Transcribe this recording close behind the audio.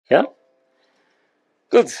Yeah?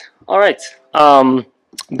 Good. All right.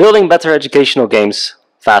 Building better educational games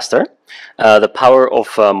faster. The power of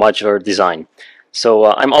modular design.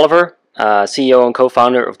 So I'm Oliver, CEO and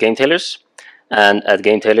co-founder of Tailors. And at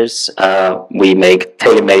Tailors, we make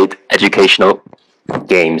tailor-made educational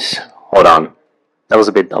games. Hold on. That was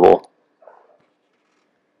a bit double.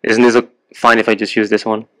 Isn't this fine if I just use this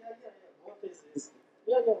one?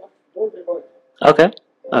 Okay.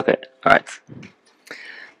 Okay. All right.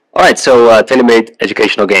 All right. So tailor-made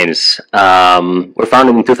educational games. We're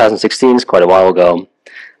founded in 2016. It's quite a while ago.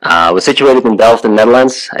 We're situated in Delft, in the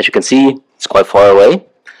Netherlands. As you can see, it's quite far away.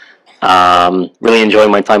 Really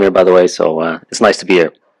enjoying my time here, by the way. So it's nice to be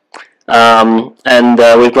here. And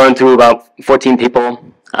we've grown to about 14 people,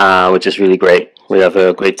 which is really great. We have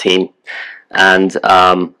a great team. And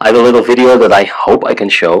I have a little video that I hope I can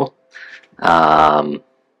show.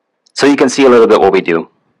 So you can see a little bit what we do.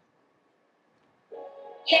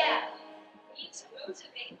 Yeah, we need to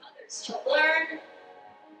motivate others to learn.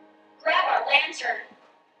 Grab our lantern.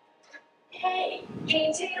 Hey,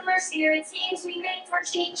 Game Tailors here, it seems we made for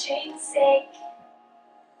teaching's sake.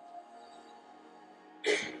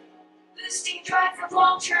 Boosting drive for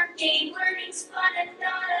long-term game learning's fun and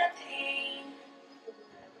not a pain.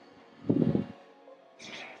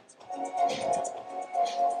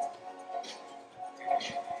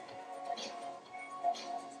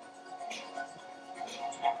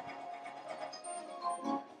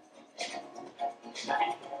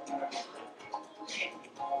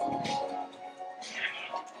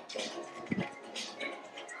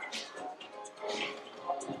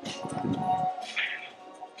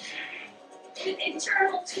 With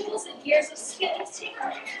internal tools and years of skill, take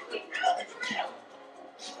our hand, we know the drill.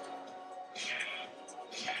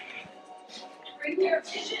 Bring your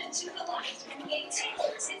vision to the light. From Game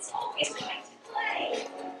Tailors, it's always right to play.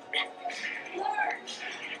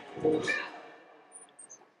 Learn.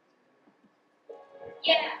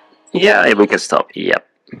 Yeah, we can stop. Yep.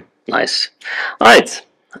 Nice. All right.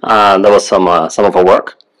 That was some of our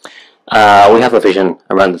work. We have a vision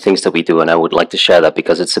around the things that we do, and I would like to share that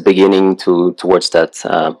because it's a beginning towards that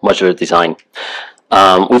modular design.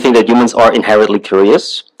 We think that humans are inherently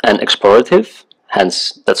curious and explorative,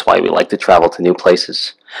 hence that's why we like to travel to new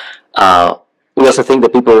places. We also think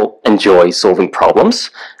that people enjoy solving problems.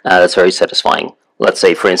 That's very satisfying. Let's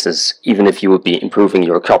say, for instance, even if you would be improving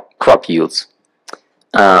your crop yields.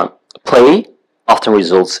 Play often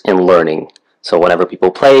results in learning. So whenever people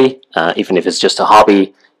play, even if it's just a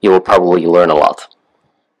hobby, you will probably learn a lot.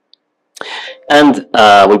 And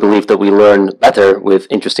we believe that we learn better with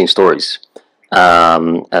interesting stories,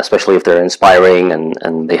 especially if they're inspiring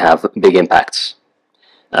and they have big impacts.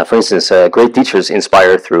 For instance, great teachers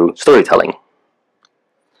inspire through storytelling.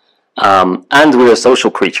 And we are social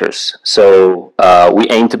creatures, so we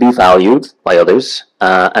aim to be valued by others,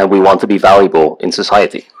 and we want to be valuable in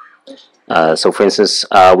society. So for instance,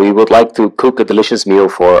 we would like to cook a delicious meal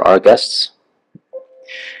for our guests.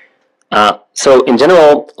 So in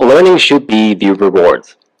general, learning should be the reward.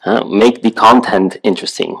 Make the content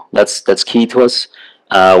interesting. That's key to us.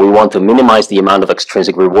 We want to minimize the amount of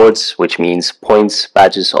extrinsic rewards, which means points,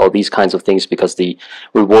 badges, all these kinds of things, because the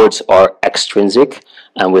rewards are extrinsic.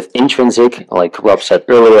 And with intrinsic, like Rob said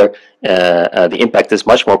earlier, the impact is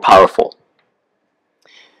much more powerful.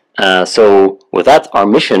 So with that, our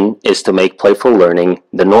mission is to make playful learning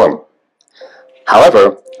the norm.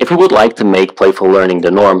 However, if we would like to make playful learning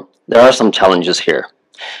the norm, there are some challenges here.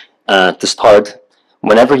 To start,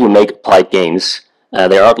 whenever you make applied games,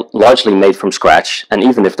 they are largely made from scratch, and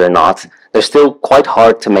even if they're not, they're still quite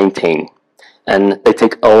hard to maintain. And they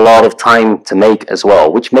take a lot of time to make as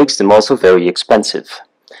well, which makes them also very expensive.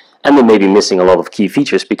 And they may be missing a lot of key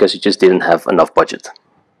features because you just didn't have enough budget.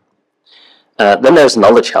 Then there's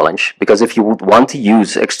another challenge, because if you would want to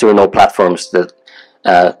use external platforms that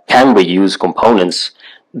can reuse components,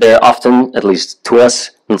 they're often, at least to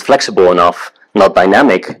us, not flexible enough, not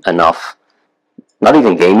dynamic enough, not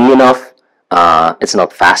even gamey enough. It's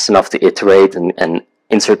not fast enough to iterate and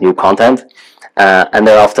insert new content, and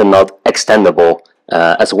they're often not extendable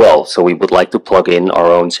as well. So we would like to plug in our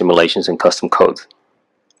own simulations and custom code.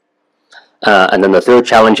 And then the third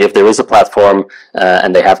challenge, if there is a platform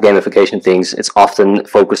and they have gamification things, it's often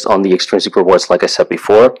focused on the extrinsic rewards, like I said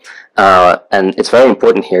before. And it's very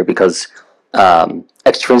important here because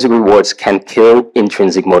extrinsic rewards can kill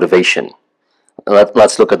intrinsic motivation.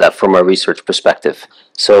 Let's look at that from a research perspective.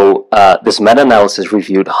 So this meta-analysis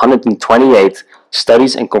reviewed 128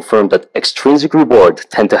 studies and confirmed that extrinsic rewards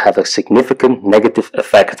tend to have a significant negative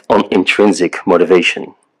effect on intrinsic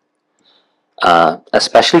motivation.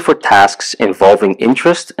 Especially for tasks involving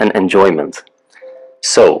interest and enjoyment.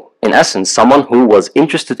 So, in essence, someone who was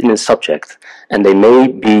interested in a subject and they may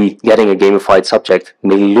be getting a gamified subject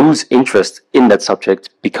may lose interest in that subject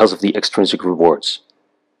because of the extrinsic rewards.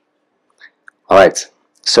 Alright,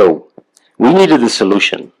 so we needed a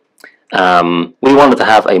solution. We wanted to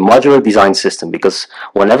have a modular design system because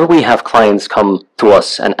whenever we have clients come to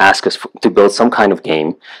us and ask us to build some kind of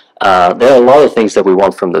game, there are a lot of things that we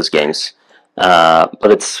want from those games.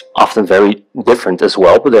 But it's often very different as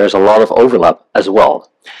well, but there's a lot of overlap as well.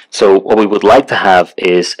 So what we would like to have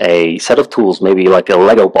is a set of tools, maybe like a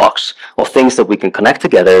Lego box of things that we can connect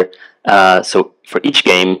together. So for each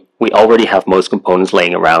game, we already have most components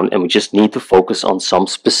laying around and we just need to focus on some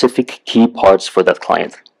specific key parts for that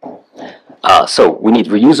client. So we need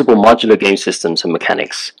reusable modular game systems and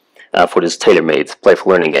mechanics for this tailor-made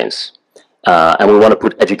playful learning games. And we want to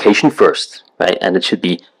put education first, right? And it should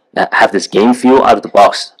be have this game feel out of the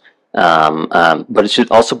box, but it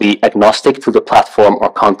should also be agnostic to the platform or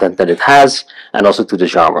content that it has, and also to the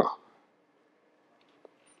genre.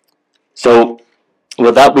 So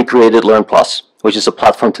with that, we created Learn Plus, which is a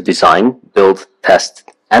platform to design, build,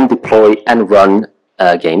 test, and deploy and run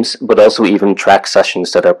games, but also even track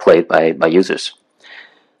sessions that are played by users.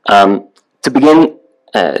 To begin,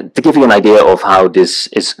 to give you an idea of how this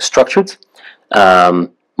is structured,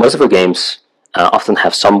 most of our games often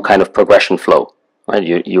have some kind of progression flow.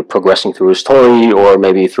 Right? You're progressing through a story or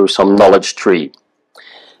maybe through some knowledge tree.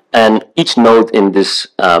 And each node in this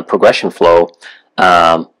progression flow,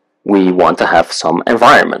 we want to have some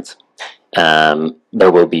environment. There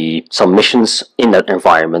will be some missions in that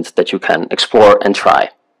environment that you can explore and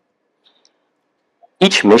try.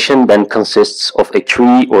 Each mission then consists of a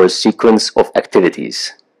tree or a sequence of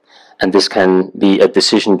activities. And this can be a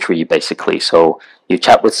decision tree, basically. So you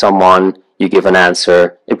chat with someone, you give an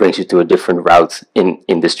answer, it brings you to a different route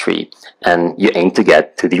in this tree. And you aim to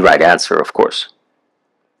get to the right answer, of course.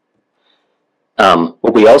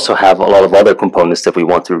 But we also have a lot of other components that we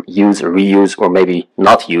want to use or reuse or maybe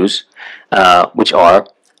not use, which are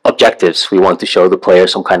objectives. We want to show the player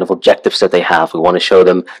some kind of objectives that they have. We want to show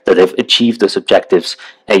them that they've achieved those objectives.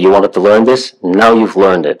 Hey, you wanted to learn this? Now you've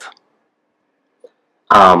learned it.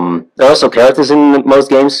 There are also characters in most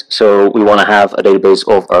games, so we want to have a database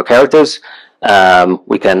of our characters.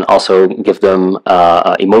 We can also give them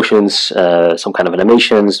emotions, some kind of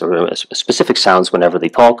animations or specific sounds whenever they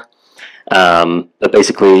talk. But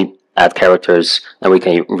basically add characters and we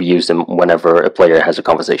can reuse them whenever a player has a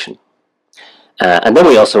conversation. And then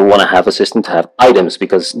we also want to have a system to have items,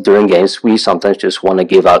 because during games we sometimes just want to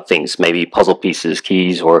give out things, maybe puzzle pieces,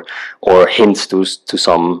 keys, or hints to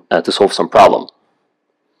solve some problem.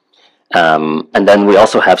 And then we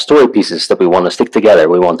also have story pieces that we want to stick together.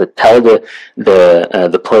 We want to tell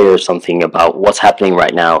the player something about what's happening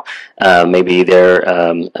right now. Maybe they're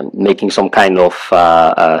making some kind of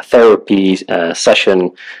therapy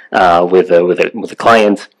session with a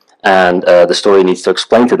client, and the story needs to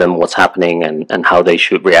explain to them what's happening and how they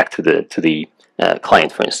should react to the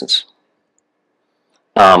client, for instance.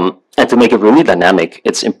 And to make it really dynamic,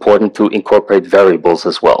 it's important to incorporate variables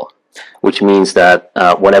as well, which means that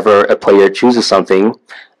whenever a player chooses something,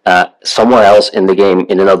 somewhere else in the game,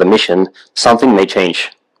 in another mission, something may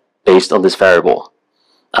change based on this variable.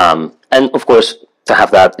 And of course, to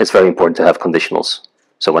have that, it's very important to have conditionals.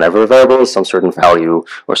 So whenever a variable is some certain value,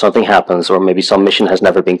 or something happens, or maybe some mission has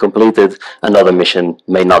never been completed, another mission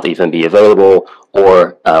may not even be available,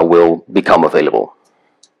 or will become available.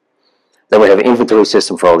 Then we have an inventory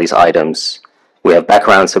system for all these items. We have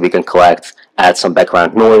backgrounds that we can collect, add some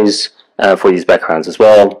background noise for these backgrounds as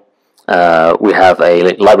well. We have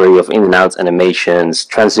a library of in and out animations,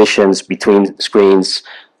 transitions between screens,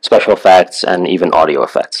 special effects, and even audio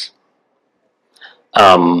effects.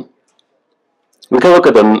 We can look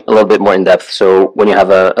at them a little bit more in depth. So when you have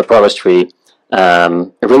a progress tree,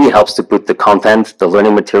 it really helps to put the content, the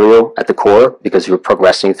learning material at the core, because you're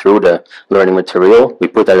progressing through the learning material. We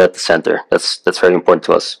put that at the center. That's very important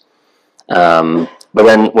to us. But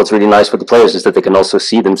then what's really nice for the players is that they can also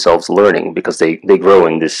see themselves learning, because they grow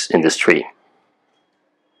in this tree.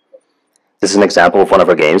 This is an example of one of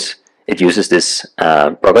our games. It uses this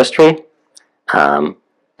progress tree, and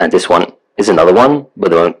this one is another one,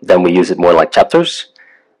 but then we use it more like chapters.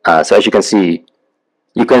 So as you can see,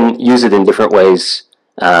 you can use it in different ways,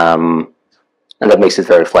 and that makes it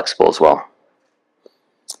very flexible as well.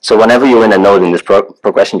 So whenever you're in a node in this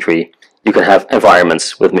progression tree, you can have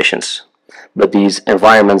environments with missions. But these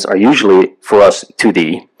environments are usually, for us,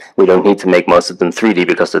 2D. We don't need to make most of them 3D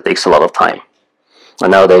because it takes a lot of time.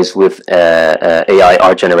 And nowadays with AI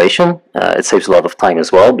art generation, it saves a lot of time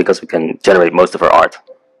as well, because we can generate most of our art.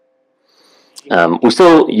 We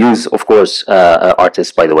still use, of course,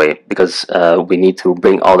 artists, by the way, because we need to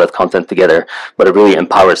bring all that content together, but it really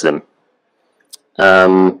empowers them.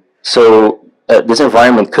 This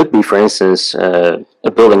environment could be, for instance, a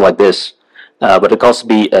building like this, but it could also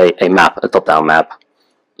be a map, a top-down map.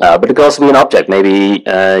 But it could also be an object. Maybe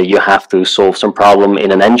you have to solve some problem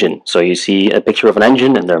in an engine. So you see a picture of an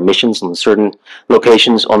engine, and there are missions on certain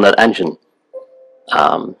locations on that engine.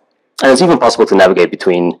 And it's even possible to navigate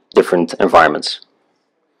between different environments.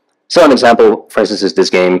 So an example, for instance, is this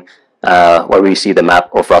game where we see the map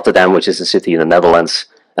of Rotterdam, which is a city in the Netherlands,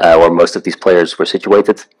 where most of these players were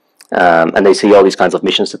situated. And they see all these kinds of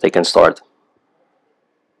missions that they can start.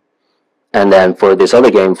 And then for this other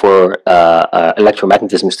game, for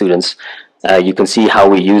electromagnetism students, you can see how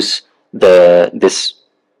we use this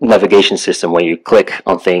navigation system. When you click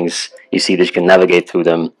on things, you see that you can navigate through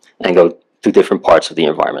them and go to different parts of the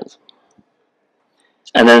environment.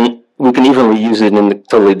 And then we can even reuse it in a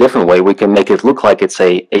totally different way. We can make it look like it's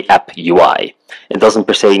a app UI. It doesn't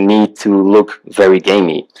per se need to look very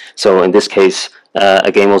gamey. So in this case,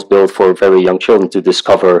 a game was built for very young children to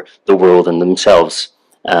discover the world and themselves.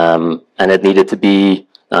 And it needed to be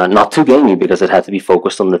not too gamey, because it had to be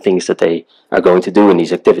focused on the things that they are going to do in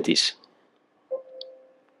these activities.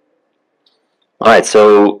 Alright,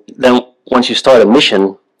 so then once you start a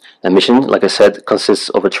mission, like I said, consists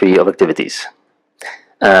of a tree of activities.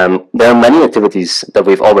 There are many activities that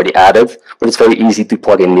we've already added, but it's very easy to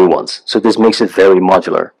plug in new ones. So this makes it very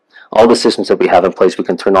modular. All the systems that we have in place we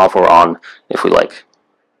can turn off or on if we like.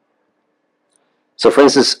 So for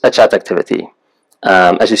instance, a chat activity.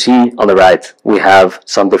 As you see on the right, we have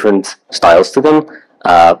some different styles to them,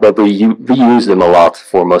 but we reuse them a lot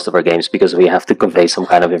for most of our games because we have to convey some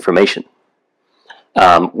kind of information.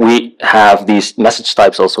 We have these message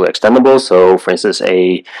types also extendable. So for instance,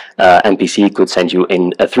 a NPC could send you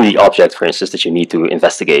in a 3D object, for instance, that you need to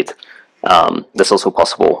investigate. That's also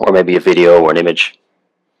possible, or maybe a video or an image.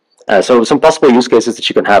 So some possible use cases that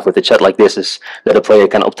you can have with a chat like this is that a player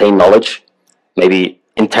can obtain knowledge, maybe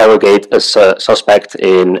interrogate a suspect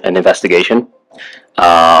in an investigation,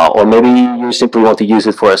 or maybe you simply want to use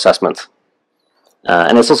it for assessment.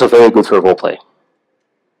 And it's also very good for roleplay.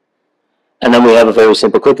 And then we have a very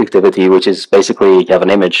simple quick activity, which is basically you have an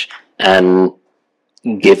image and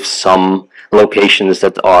give some locations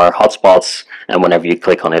that are hotspots, and whenever you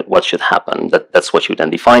click on it, what should happen. That's what you then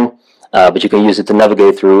define. But you can use it to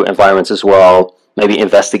navigate through environments as well, maybe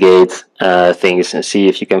investigate things and see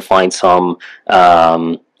if you can find some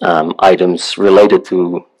items related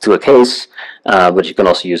to a case, but you can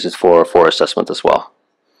also use it for assessment as well.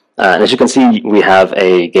 And as you can see, we have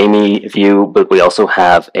a gamey view, but we also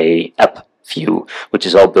have a app view, which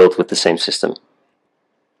is all built with the same system.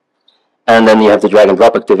 And then you have the drag and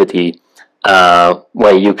drop activity,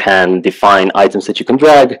 where you can define items that you can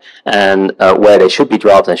drag and where they should be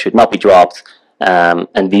dropped and should not be dropped.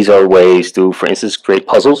 And these are ways to, for instance, create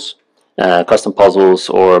puzzles, custom puzzles,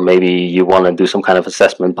 or maybe you want to do some kind of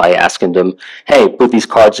assessment by asking them, hey, put these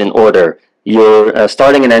cards in order. You're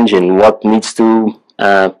starting an engine. What needs to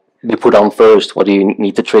be put on first? What do you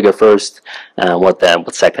need to trigger first? What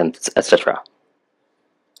second, etc.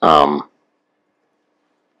 So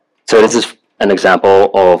this is an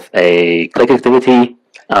example of a click activity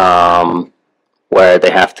where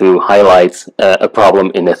they have to highlight a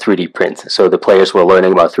problem in a 3D print. So the players were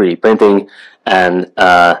learning about 3D printing, and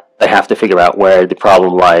they have to figure out where the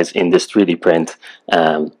problem lies in this 3D print,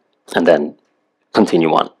 and then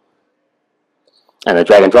continue on. And a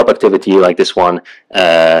drag and drop activity like this one,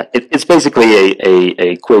 it's basically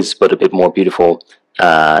a quiz, but a bit more beautiful,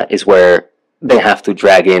 is where they have to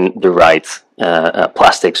drag in the right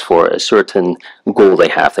plastics for a certain goal they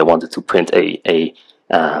have. They wanted to print a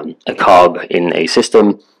cog in a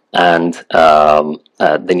system, and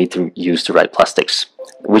they need to use the right plastics,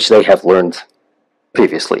 which they have learned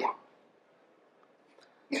previously.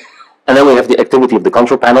 And then we have the activity of the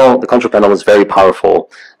control panel. The control panel is very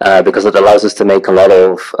powerful because it allows us to make a lot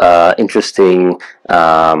of interesting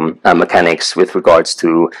mechanics with regards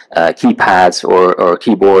to keypads or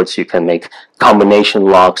keyboards. You can make combination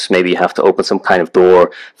locks. Maybe you have to open some kind of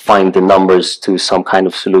door, find the numbers to some kind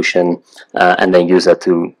of solution, and then use that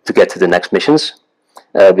to get to the next missions.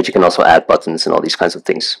 But you can also add buttons and all these kinds of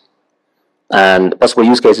things. And possible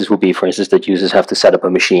use cases would be, for instance, that users have to set up a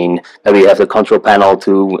machine. Maybe you have the control panel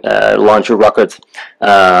to launch a rocket.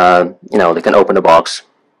 They can open a box.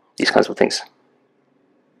 These kinds of things.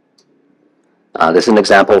 This is an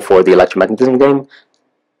example for the electromagnetism game.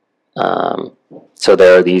 So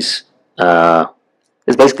there are these.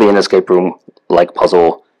 It's basically an escape room-like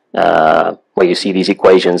puzzle where you see these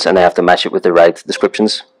equations and they have to match it with the right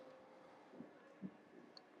descriptions.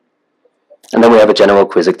 And then we have a general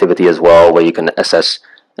quiz activity as well, where you can assess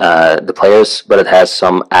the players, but it has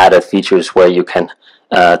some added features where you can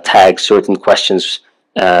tag certain questions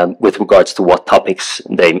with regards to what topics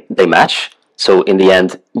they match. So in the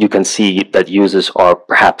end, you can see that users are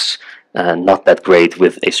perhaps not that great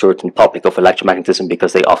with a certain topic of electromagnetism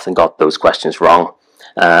because they often got those questions wrong.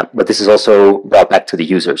 But this is also brought back to the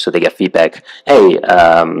user, so they get feedback. Hey,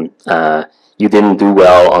 you didn't do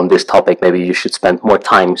well on this topic. Maybe you should spend more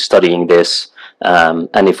time studying this.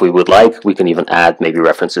 And if we would like, we can even add maybe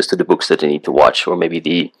references to the books that they need to watch, or maybe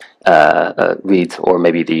the read, or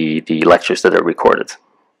maybe the lectures that are recorded.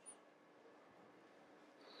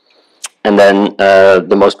 And then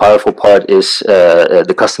the most powerful part is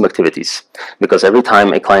the custom activities, because every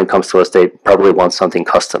time a client comes to us, they probably want something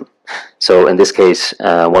custom. So in this case,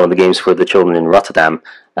 one of the games for the children in Rotterdam,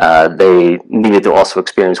 they needed to also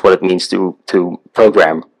experience what it means to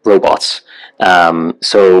program robots.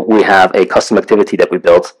 So we have a custom activity that we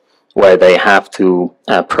built where they have to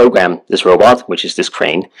program this robot, which is this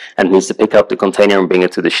crane, and it needs to pick up the container and bring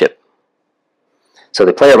it to the ship. So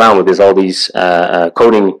they play around with all these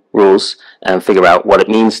coding rules and figure out what it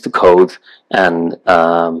means to code, and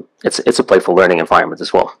it's a playful learning environment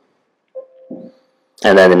as well.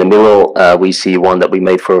 And then in the middle, we see one that we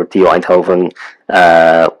made for TU Eindhoven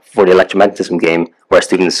for the electromagnetism game, where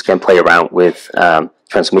students can play around with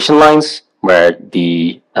transmission lines, where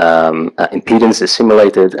the impedance is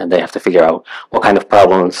simulated, and they have to figure out what kind of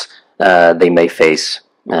problems they may face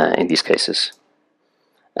in these cases.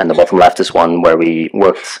 And the bottom left is one where we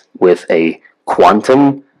worked with a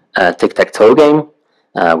quantum tic-tac-toe game,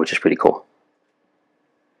 which is pretty cool.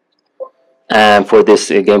 And for this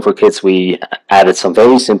game for kids, we added some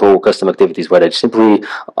very simple custom activities where they simply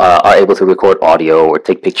are able to record audio or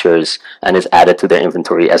take pictures, and is added to their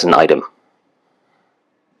inventory as an item.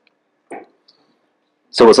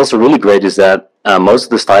 So what's also really great is that most of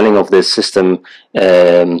the styling of this system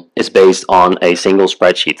is based on a single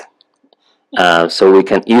sprite sheet. So we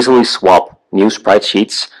can easily swap new sprite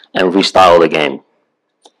sheets and restyle the game.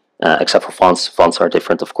 Except for fonts. Fonts are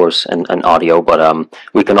different, of course, and audio, but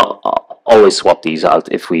we can always swap these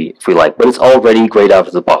out if we like. But it's already great out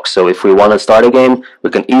of the box. So if we want to start a game, we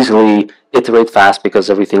can easily iterate fast because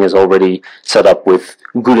everything is already set up with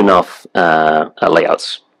good enough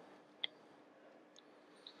layouts.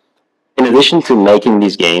 In addition to making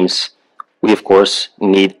these games, we of course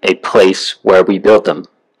need a place where we build them.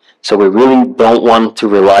 So we really don't want to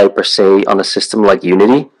rely per se on a system like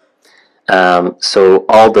Unity. So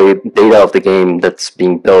all the data of the game that's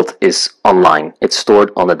being built is online. It's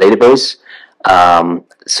stored on a database.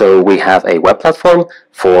 So we have a web platform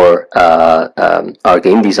for our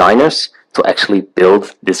game designers to actually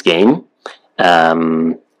build this game.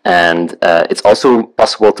 And it's also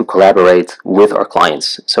possible to collaborate with our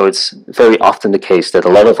clients. So it's very often the case that a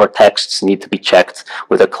lot of our texts need to be checked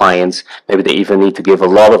with our clients. Maybe they even need to give a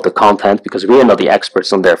lot of the content because we are not the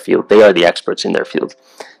experts on their field. They are the experts in their field.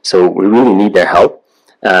 So we really need their help.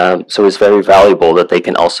 So it's very valuable that they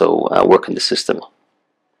can also work in the system.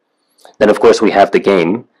 Then of course we have the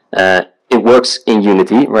game. It works in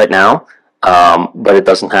Unity right now, but it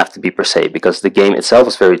doesn't have to be per se because the game itself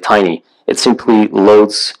is very tiny. It simply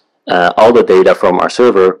loads all the data from our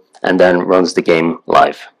server and then runs the game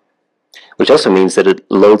live. Which also means that it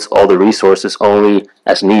loads all the resources only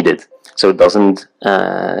as needed. So it doesn't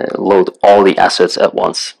load all the assets at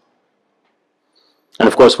once. And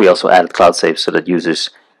of course we also added cloud save so that users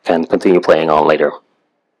can continue playing on later.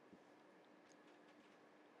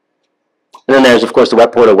 And then there's of course the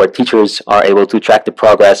web portal where teachers are able to track the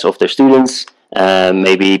progress of their students,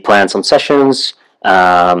 maybe plan some sessions,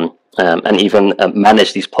 and even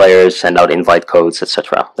manage these players, send out invite codes,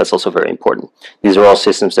 etc. That's also very important. These are all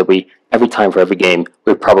systems that we, every time for every game,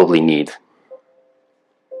 we probably need.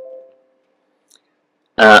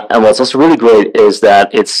 And what's also really great is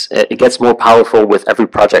that it gets more powerful with every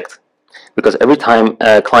project. Because every time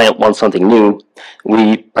a client wants something new,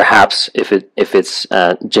 we perhaps, if it's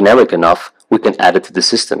generic enough, we can add it to the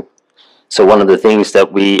system. So one of the things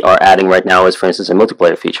that we are adding right now is, for instance, a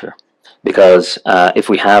multiplayer feature. Because if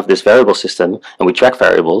we have this variable system and we track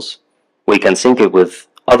variables, we can sync it with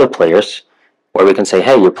other players, where we can say,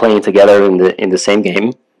 hey, you're playing together in the same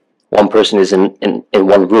game. One person is in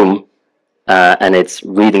one room, and it's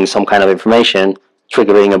reading some kind of information,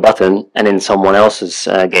 triggering a button, and in someone else's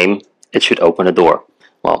game, it should open a door.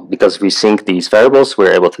 Well, because we sync these variables,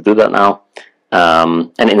 we're able to do that now.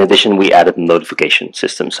 And in addition, we added a notification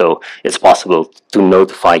system, so it's possible to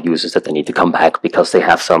notify users that they need to come back because they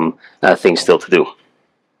have some things still to do.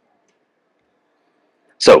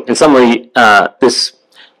 So, in summary, this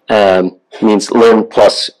means learn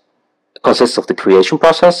plus consists of the creation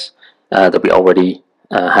process that we already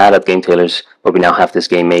had at Game Tailors, but we now have this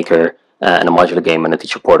game maker and a modular game and a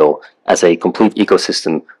teacher portal as a complete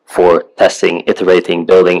ecosystem for testing, iterating,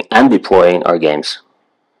 building, and deploying our games.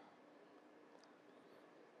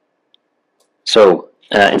 So,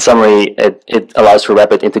 in summary, it allows for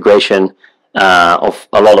rapid integration of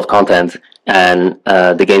a lot of content, and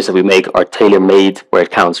the games that we make are tailor-made where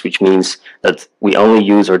it counts, which means that we only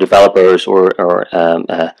use our developers, or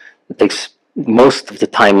it takes most of the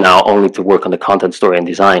time now only to work on the content, story, and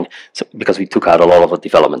design, so, because we took out a lot of the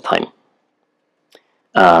development time.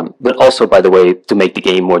 But also, by the way, to make the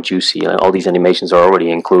game more juicy, all these animations are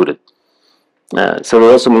already included. So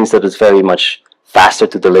it also means that it's very much faster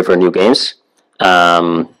to deliver new games.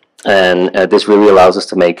 And this really allows us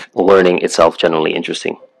to make learning itself generally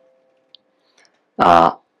interesting.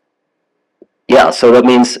 Yeah, so that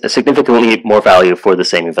means significantly more value for the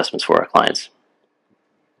same investments for our clients.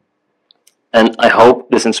 And I hope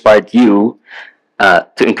this inspired you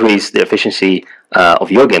to increase the efficiency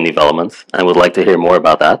of your game development. I would like to hear more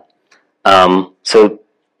about that. So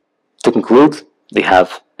to conclude, do you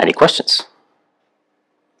have any questions?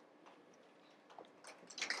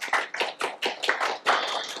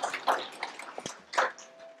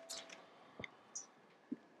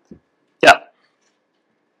 Yeah.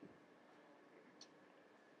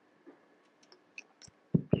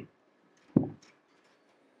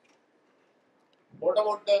 What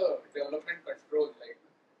about the development control, like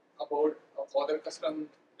about further custom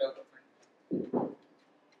development?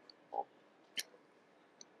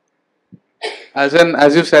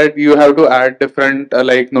 As you said, you have to add different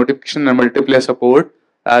like notification and multiplayer support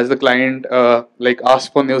as the client like asks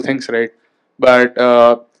for new things, right? But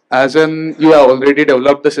as in you have already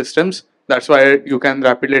developed the systems, that's why you can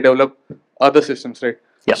rapidly develop other systems, right?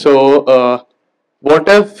 Yeah. So what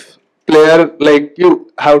if player like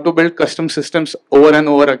you have to build custom systems over and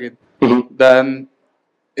over again? Mm-hmm. Then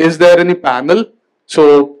is there any panel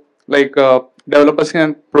so like developers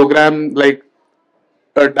can program like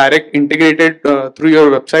direct integrated through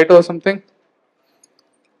your website or something?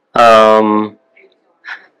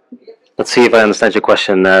 Let's see if I understand your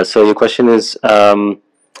question. So your question is,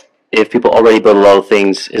 if people already build a lot of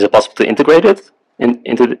things, is it possible to integrate it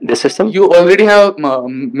into the system? You already have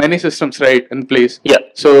many systems, right, in place. Yeah.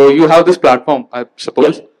 So you have this platform, I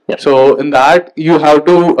suppose. Yep. Yep. So in that you have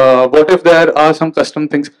to. What if there are some custom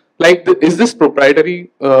things? Like, is this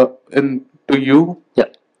proprietary in to you? Yeah.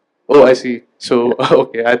 Oh, I see. So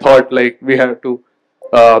okay, I thought like we have to,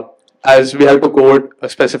 as we have to code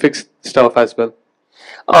specific stuff as well.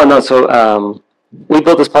 Oh no, so we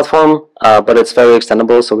built this platform, but it's very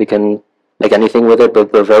extendable, so we can make anything with it,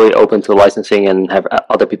 but we're very open to licensing and have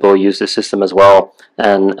other people use the system as well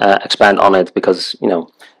and expand on it, because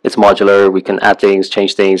it's modular. We can add things,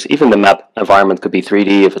 change things. Even the map environment could be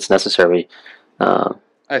 3D if it's necessary.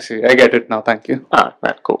 I see. I get it now. Thank you.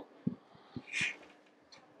 Right, cool.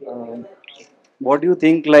 What do you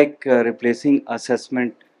think, like replacing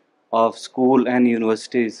assessment of school and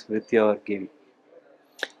universities with your game?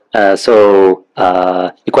 So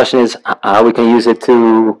the question is how we can use it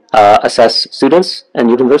to assess students and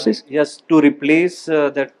universities? Yes, to replace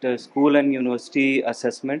that school and university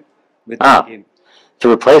assessment with the game.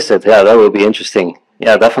 To replace it, yeah, that would be interesting.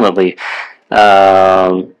 Yeah, definitely.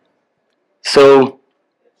 So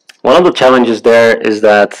one of the challenges there is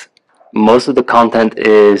that most of the content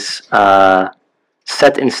is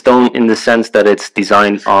set in stone in the sense that it's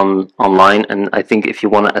designed online, and I think if you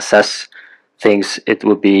want to assess things, it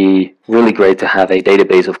would be really great to have a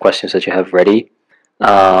database of questions that you have ready,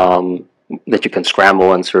 that you can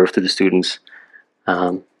scramble and serve to the students.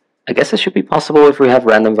 I guess it should be possible if we have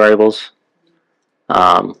random variables.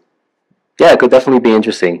 Yeah, it could definitely be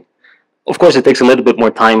interesting. Of course, it takes a little bit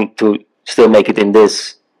more time to still make it in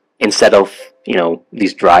this instead of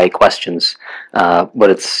these dry questions, but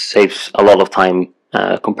it saves a lot of time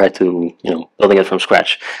compared to building it from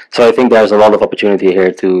scratch. So I think there's a lot of opportunity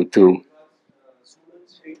here to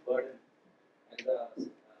students feel burden and the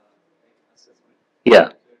assessment. Yeah.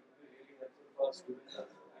 For students and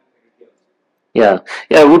faculty also.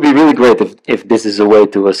 Yeah, it would be really great if this is a way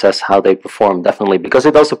to assess how they perform, definitely, because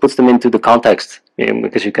it also puts them into the context,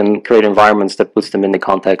 because you can create environments that puts them in the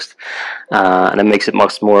context, and it makes it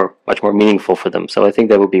much more meaningful for them. So I think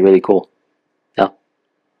that would be really cool. Yeah.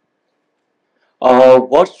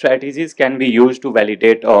 What strategies can be used to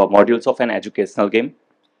validate modules of an educational game?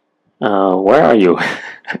 Where are you?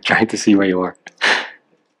 I'm trying to see where you are.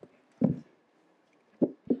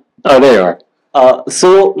 Oh, there you are.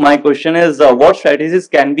 So my question is, what strategies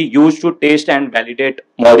can be used to test and validate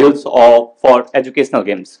modules for educational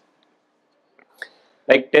games?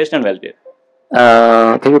 Like test and validate.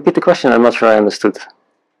 Can you repeat the question? I'm not sure I understood.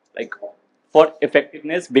 Like for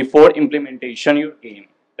effectiveness before implementation your game.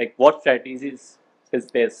 Like what strategies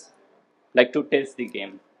is best? Like to test the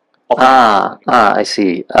game. I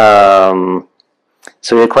see.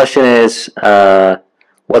 So your question is,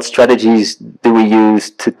 what strategies do we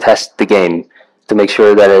use to test the game to make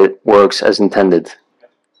sure that it works as intended?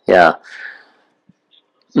 Yeah.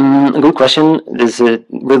 A good question. It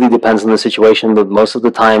really depends on the situation, but most of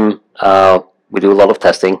the time we do a lot of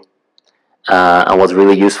testing. And what's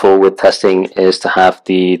really useful with testing is to have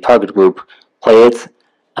the target group play it.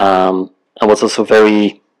 And what's also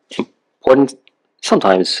very important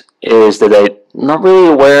sometimes is that they're not really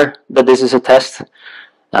aware that this is a test,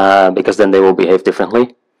 because then they will behave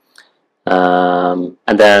differently.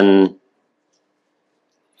 And then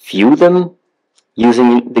view them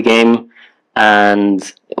using the game,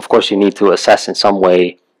 and of course you need to assess in some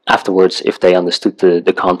way afterwards if they understood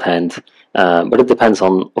the content. But it depends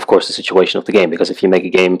on, of course, the situation of the game, because if you make a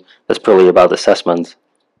game that's purely about assessment,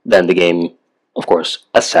 then the game, of course,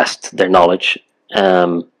 assessed their knowledge.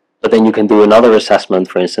 But then you can do another assessment,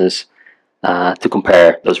 for instance, to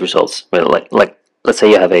compare those results. Like let's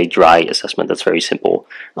say you have a dry assessment that's very simple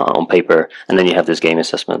on paper, and then you have this game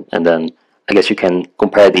assessment, and then I guess you can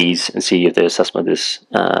compare these and see if the assessment is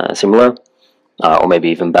similar, or maybe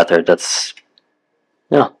even better. That's,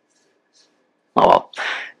 yeah. Oh well.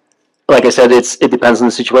 Like I said, it depends on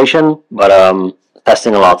the situation, but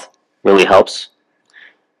testing a lot really helps.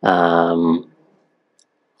 I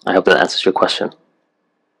hope that answers your question.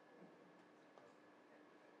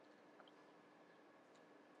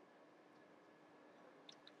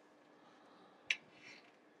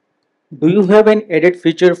 Do you have an added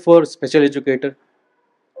feature for special educator?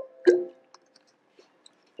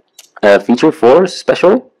 Feature for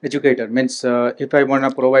special? Educator means if I want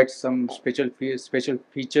to provide some special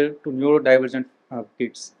feature to neurodivergent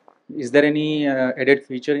kids, is there any added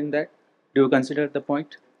feature in that? Do you consider the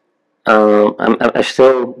point? I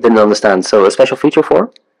still didn't understand. So a special feature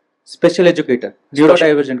for? Special educator,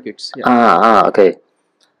 neurodivergent kids. Yeah. Okay.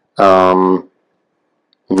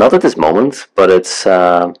 Not at this moment, but it's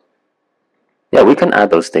yeah, we can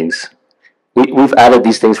add those things. We've added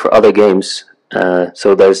these things for other games.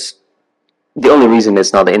 So there's the only reason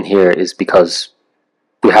it's not in here is because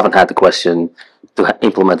we haven't had the question to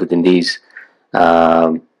implement it in these.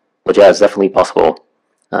 But yeah, it's definitely possible.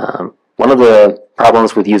 One of the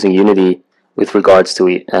problems with using Unity with regards to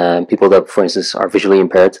people that, for instance, are visually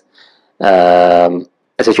impaired,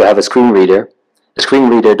 is that you have a screen reader. A screen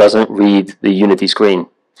reader doesn't read the Unity screen.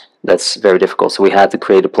 That's very difficult. So we had to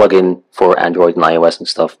create a plugin for Android and iOS and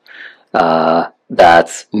stuff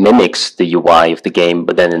that mimics the UI of the game,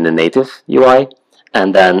 but then in the native UI.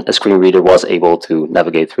 And then a screen reader was able to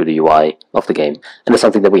navigate through the UI of the game. And it's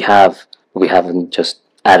something that we have. We haven't just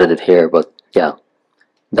added it here, but yeah,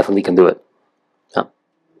 definitely can do it. Yeah.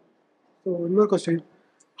 So one more question: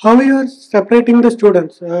 how you are separating the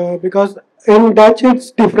students? Because in Dutch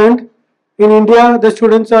it's different. In India, the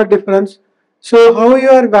students are different. So how you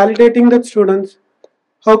are validating the students?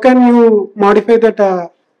 How can you modify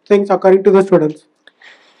that things according to the students?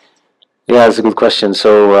 Yeah, that's a good question.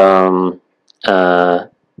 So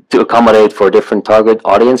to accommodate for different target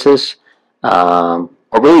audiences,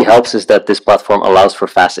 what really helps is that this platform allows for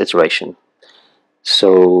fast iteration.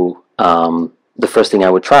 So the first thing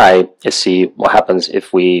I would try is see what happens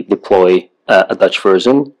if we deploy a Dutch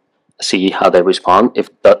version, see how they respond. If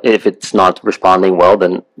it's not responding well,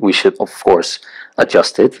 then we should of course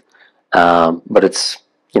adjust it. But it's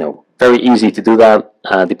very easy to do that.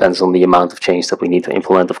 Depends on the amount of change that we need to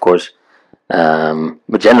implement, of course.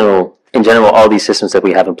 But in general, all these systems that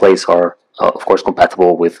we have in place are, of course,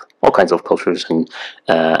 compatible with all kinds of cultures and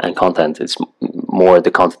content. It's more the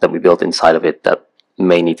content that we built inside of it that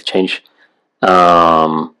may need to change.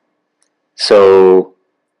 So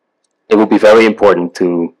it will be very important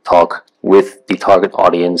to talk with the target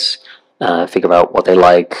audience, figure out what they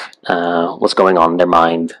like, what's going on in their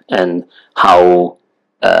mind, and how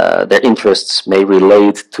their interests may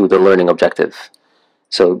relate to the learning objective.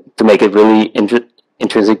 So to make it really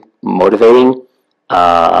intrinsic motivating,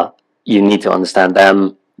 you need to understand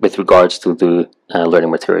them with regards to the learning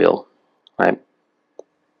material, right?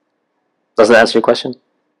 Does that answer your question?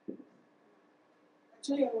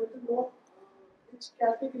 Actually, I want to know which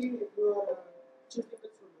category you are choosing the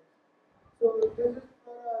student. So this is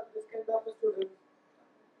for this kind of a student,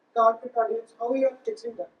 target audience. How you are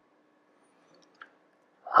fixing that?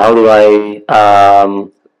 How do I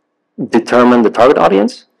determine the target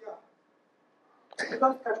audience? Yeah,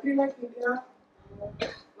 because country like India,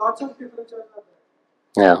 lots of differences are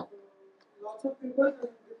there. Yeah. So Lots of people and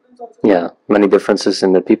difference also. Yeah, many differences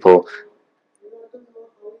in the people. We want to know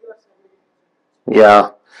how you are separating.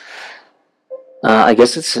 Yeah, I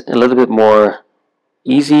guess it's a little bit more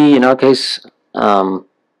easy in our case. You're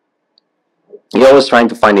always trying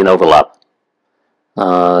to find an overlap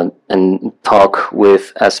and talk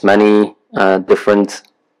with as many different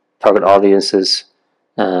target audiences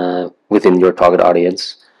within your target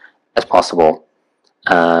audience as possible.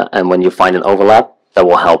 And when you find an overlap, that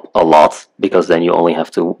will help a lot because then you only have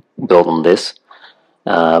to build on this.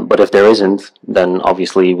 But if there isn't, then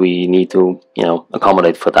obviously we need to,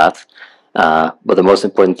 accommodate for that. But the most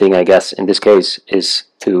important thing, I guess, in this case, is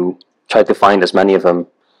to try to find as many of them,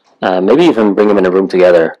 maybe even bring them in a room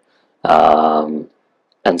together,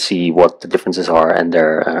 and see what the differences are and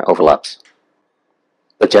their overlaps.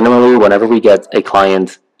 But generally, whenever we get a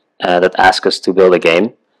client that asks us to build a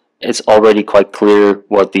game, it's already quite clear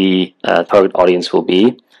what the target audience will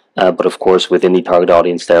be. But of course, within the target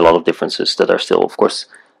audience, there are a lot of differences that are still, of course,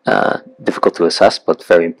 difficult to assess, but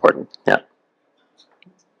very important. Yeah.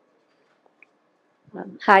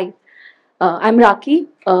 Hi, I'm Raki.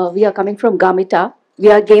 We are coming from Gamita.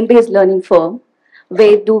 We are a game-based learning firm.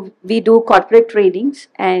 We do corporate trainings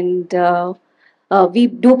and we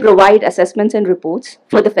do provide assessments and reports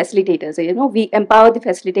for the facilitators. We empower the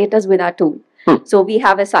facilitators with our tool. So we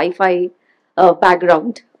have a sci-fi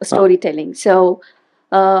background, storytelling. So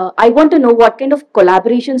I want to know what kind of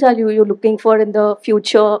collaborations are you looking for in the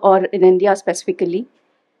future or in India specifically?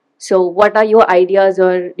 So what are your ideas,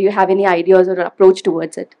 or do you have any ideas or approach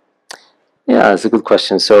towards it? Yeah, that's a good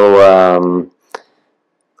question. So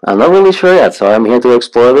I'm not really sure yet. So I'm here to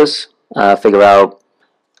explore this, figure out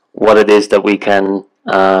what it is that we can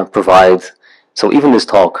provide. So even this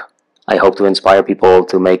talk, I hope to inspire people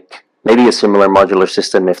to make maybe a similar modular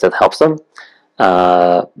system if that helps them.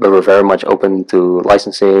 But we're very much open to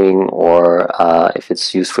licensing, or if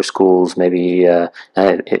it's used for schools, maybe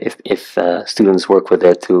if students work with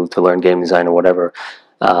it to learn game design or whatever.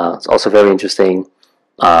 It's also very interesting.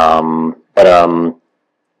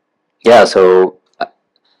 Yeah, so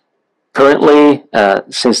currently,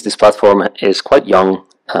 since this platform is quite young,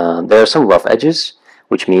 there are some rough edges,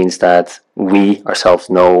 which means that we ourselves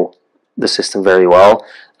know the system very well,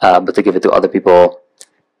 but to give it to other people,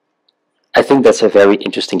 I think that's a very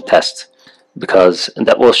interesting test because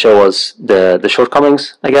that will show us the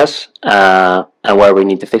shortcomings, I guess, and where we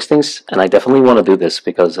need to fix things. And I definitely want to do this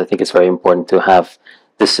because I think it's very important to have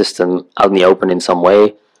this system out in the open in some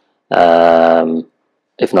way.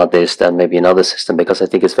 If not this, then maybe another system because I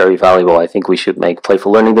think it's very valuable. I think we should make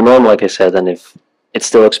playful learning the norm, like I said, and if it's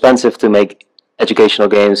still expensive to make educational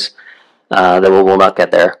games, then we will not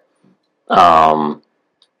get there.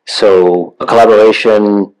 So a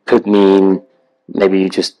collaboration could mean maybe you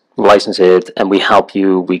just license it and we help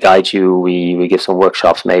you, we guide you, we give some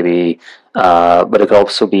workshops maybe. But it could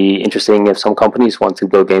also be interesting if some companies want to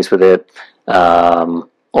build games with it.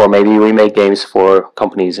 Or maybe we make games for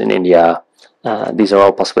companies in India. These are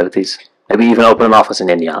all possibilities. Maybe even open an office in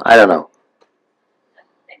India. I don't know.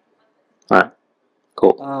 All right.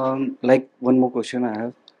 Cool. Like one more question I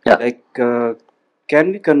have. Yeah. Like,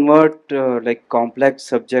 can we convert like complex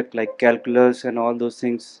subject like calculus and all those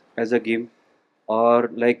things as a game, or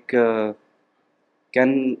like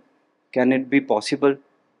can it be possible?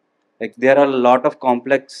 Like there are a lot of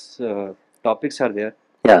complex topics are there.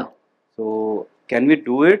 Yeah. So can we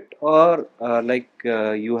do it, or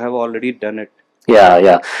you have already done it?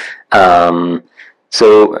 Yeah.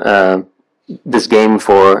 So this game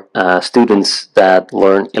for students that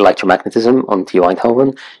learn electromagnetism on TU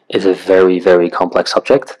Eindhoven is a very, very complex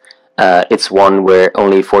subject. It's one where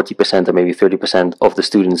only 40% or maybe 30% of the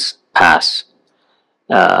students pass.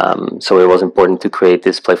 So it was important to create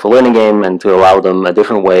this playful learning game and to allow them a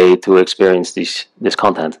different way to experience this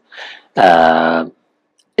content.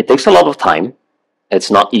 It takes a lot of time.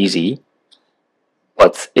 It's not easy,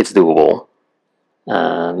 but it's doable.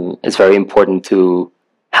 It's very important to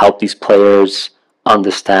help these players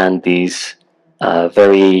understand these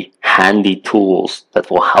very handy tools that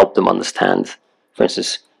will help them understand, for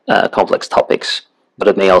instance, complex topics. But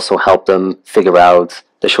it may also help them figure out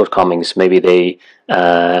the shortcomings. Maybe they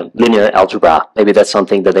linear algebra. Maybe that's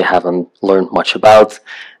something that they haven't learned much about,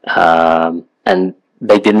 and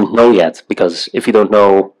they didn't know yet. Because if you don't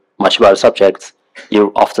know much about a subject,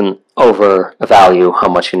 you often overvalue how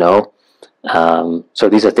much you know. So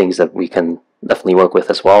these are things that we can definitely work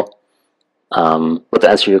with as well. But to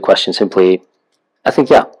answer your question simply, I think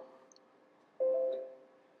yeah.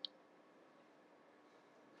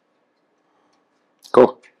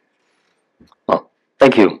 Cool. Well,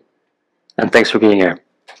 thank you. And thanks for being here.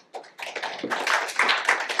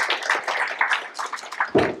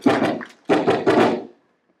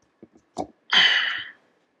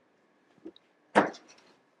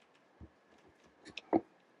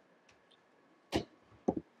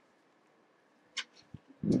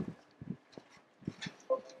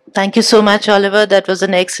 Thank you so much, Oliver. That was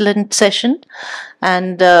an excellent session.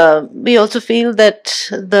 And we also feel that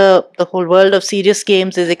the whole world of serious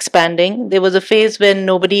games is expanding. There was a phase when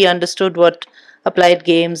nobody understood what applied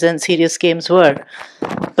games and serious games were.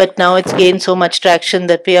 But now it's gained so much traction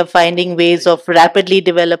that we are finding ways of rapidly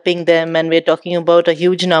developing them, and we're talking about a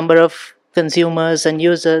huge number of consumers and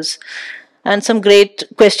users. And some great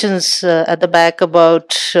questions at the back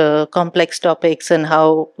about complex topics and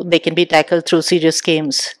how they can be tackled through serious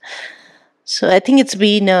games. So I think it's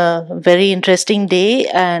been a very interesting day,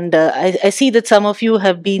 and I see that some of you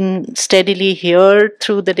have been steadily here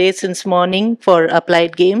through the day since morning for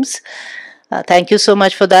applied games. Thank you so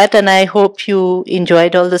much for that, and I hope you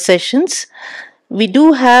enjoyed all the sessions. We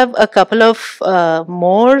do have a couple of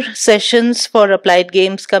more sessions for applied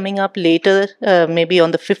games coming up later, maybe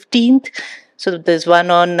on the 15th. So there's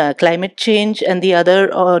one on climate change and the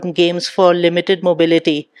other on games for limited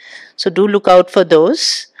mobility. So do look out for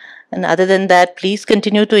those. And other than that, please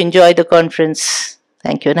continue to enjoy the conference.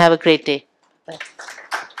 Thank you and have a great day. Bye.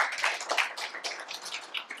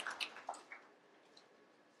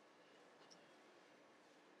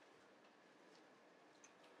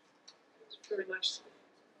 Very much.